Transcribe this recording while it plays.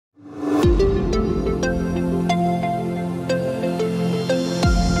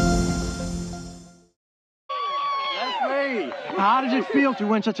feel to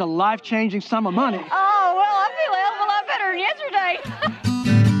win such a life-changing sum of money? Oh, well, I feel a hell of a lot better than yesterday.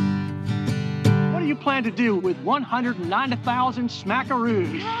 What do you plan to do with 190,000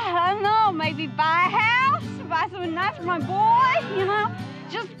 smackaroos? I don't know, maybe buy a house, buy something nice for my boy, you know,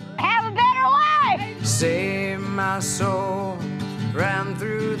 just have a better life. Save my soul, ran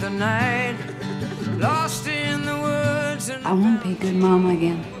through the night, lost in the woods. I want to be a good mama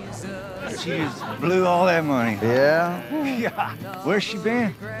again. She just blew all that money. Yeah? God. Where's she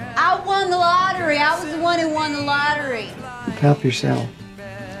been? I won the lottery. I was the one who won the lottery. Help yourself.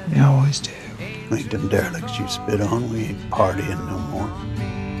 You always do. Ain't them derelicts you spit on, we ain't partying no more.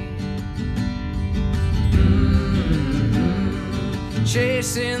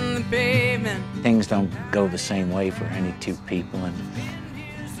 Chasing the pavement. Things don't go the same way for any two people, and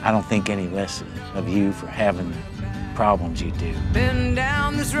I don't think any less of you for having the problems you do. Been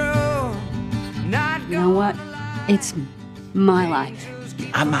down this road, not You know what? It's my life.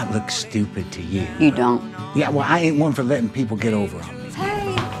 I might look stupid to you. You don't. Yeah, well, I ain't one for letting people get over on me.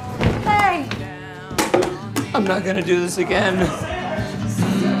 Hey! Hey! I'm not gonna do this again.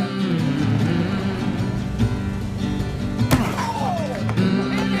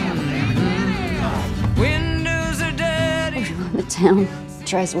 windows are dirty. The town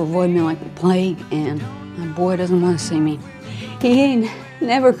tries to avoid me like the plague, and my boy doesn't want to see me. He ain't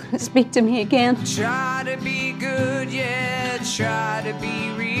never gonna speak to me again. Try to be good, yeah, try to be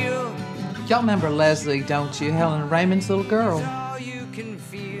real. Y'all remember Leslie, don't you? Helen Raymond's little girl. All you can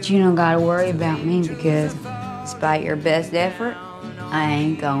feel. But you don't gotta worry about me because, despite your best effort, I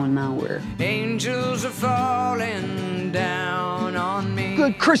ain't going nowhere. Angels are falling down on me.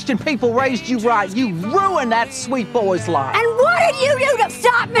 Good Christian people raised you right. You ruined that sweet boy's life. And what did you do to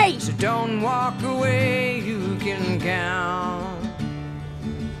stop me? So don't walk away, you can count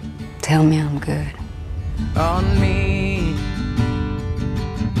Tell me I'm good. on me.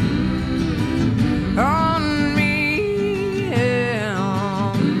 On me,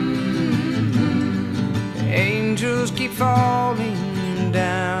 yeah. Angels keep falling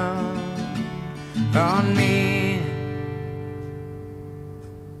down on me.